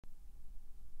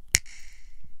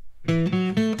I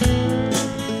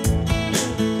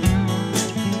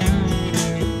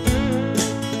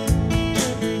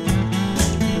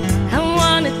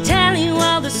want to tell you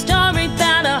all the story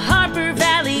about a Harper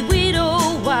Valley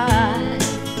widow wife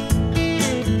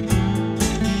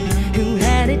who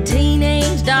had a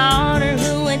teenage daughter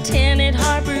who attended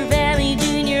Harper Valley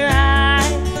Junior High.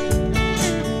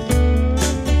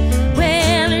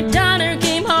 Well, her daughter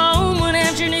came home one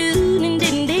afternoon and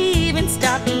didn't even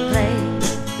stop to play.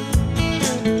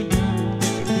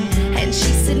 And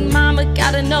she said, "Mama,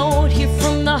 got a note here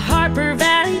from the Harper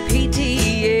Valley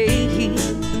PTA.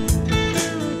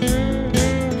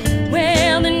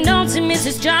 Well, the note said,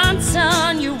 Mrs.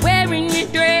 Johnson, you're wearing your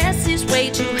dress is way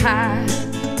too high.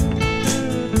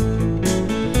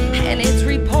 And it's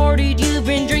reported you've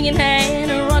been drinking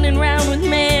and running around with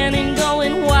men and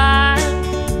going wild.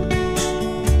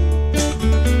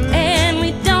 And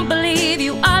we don't believe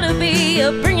you ought to be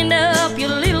bringing up your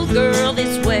little girl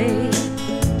this way."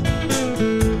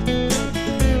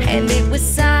 And it was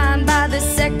signed by the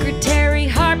secretary,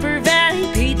 Harper Valley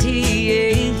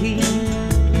PTA.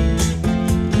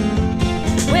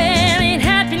 Well, it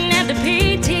happened that the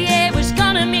PTA was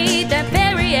gonna meet that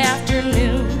very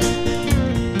afternoon.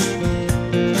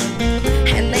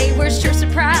 And they were sure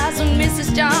surprised when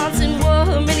Mrs. Johnson wore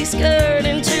her miniskirt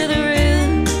into the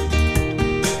room.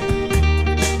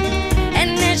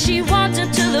 And as she walked up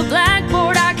to the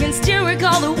blackboard, I can still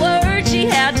recall the words she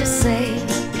had to say.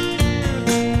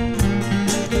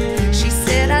 She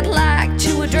said, "I'd like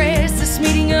to address this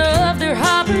meeting of the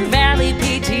Harper Valley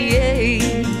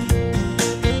PTA.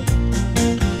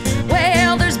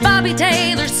 Well, there's Bobby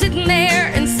Taylor sitting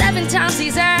there, and 7 times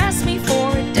he's asked me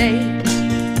for a date.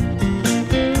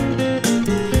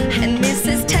 And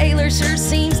Mrs. Taylor sure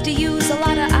seems to use a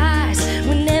lot of ice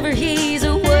whenever he's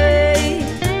away.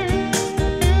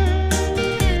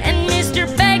 And Mr.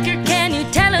 Baker, can you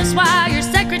tell us why your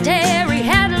secretary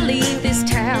had to leave this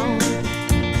town?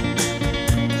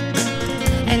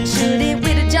 And should it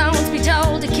Widow Jones be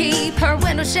told to keep her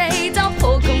window shades all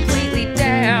pulled completely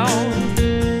down?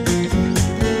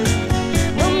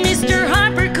 Well, Mr.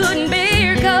 Harper couldn't be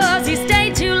here 'cause he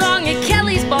stayed too long at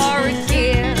Kelly's bar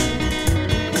again.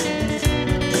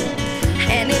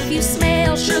 And if you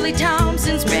smell Shirley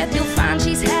Thompson's breath, you'll find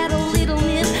she's had a little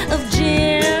nip of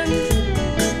gin.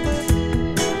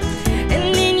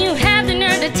 And then you have the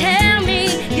nerve to tell me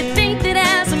you think that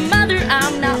as a mother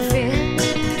I'm not fit.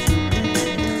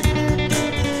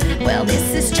 Well,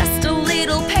 this is just a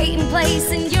little Peyton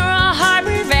place, and you're a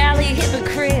Harper Valley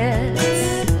hypocrite.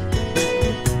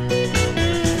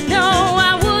 No,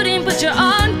 I wouldn't put you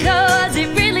on, 'cause it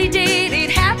really did,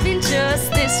 it happened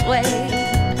just this way.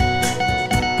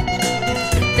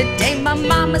 The day my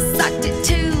mama sucked it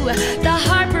to the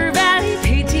Harper Valley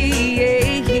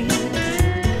PTA.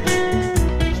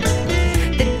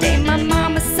 The day my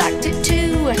mama sucked it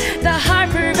to the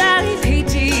Harper Valley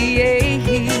PTA.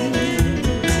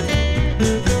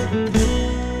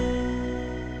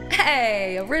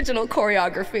 Hey, original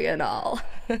choreography and all.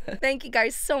 Thank you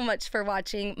guys so much for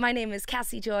watching. My name is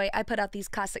Cassie Joy. I put out these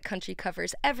classic country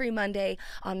covers every Monday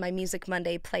on my Music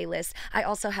Monday playlist. I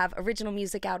also have original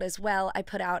music out as well. I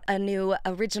put out a new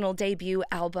original debut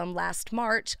album last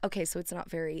March. Okay, so it's not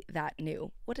very that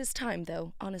new. What is time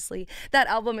though, honestly? That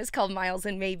album is called Miles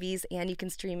and Maybes, and you can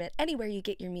stream it anywhere you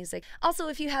get your music. Also,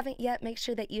 if you haven't yet, make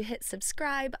sure that you hit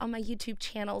subscribe on my YouTube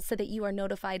channel so that you are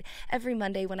notified every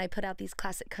Monday when I put out these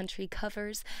classic country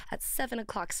covers at 7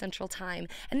 o'clock Central Time.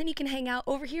 And then you can hang out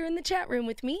over here in the chat room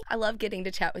with me. I love getting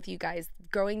to chat with you guys.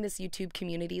 Growing this YouTube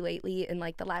community lately in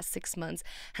like the last 6 months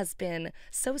has been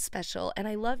so special, and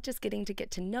I love just getting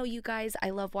to know you guys. I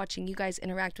love watching you guys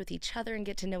interact with each other and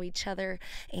get to know each other,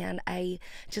 and I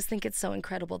just think it's so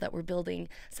incredible that we're building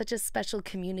such a special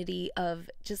community of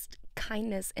just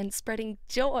kindness and spreading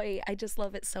joy. I just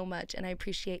love it so much, and I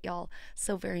appreciate y'all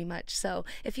so very much. So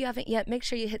if you haven't yet, make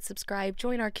sure you hit subscribe,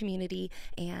 join our community,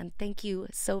 and thank you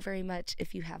so very much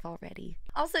if you have already.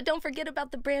 Also, don't forget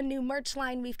about the brand new merch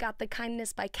line. We've got the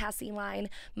Kindness by Cassie line,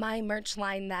 my merch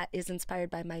line that is inspired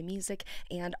by my music,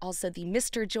 and also the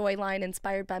Mr. Joy line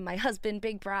inspired by my husband,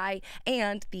 Big Bry,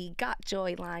 and the Got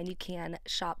Joy line. You can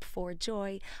shop for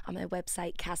joy on my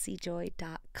website,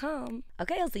 cassiejoy.com.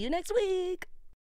 Okay, I'll see you next week.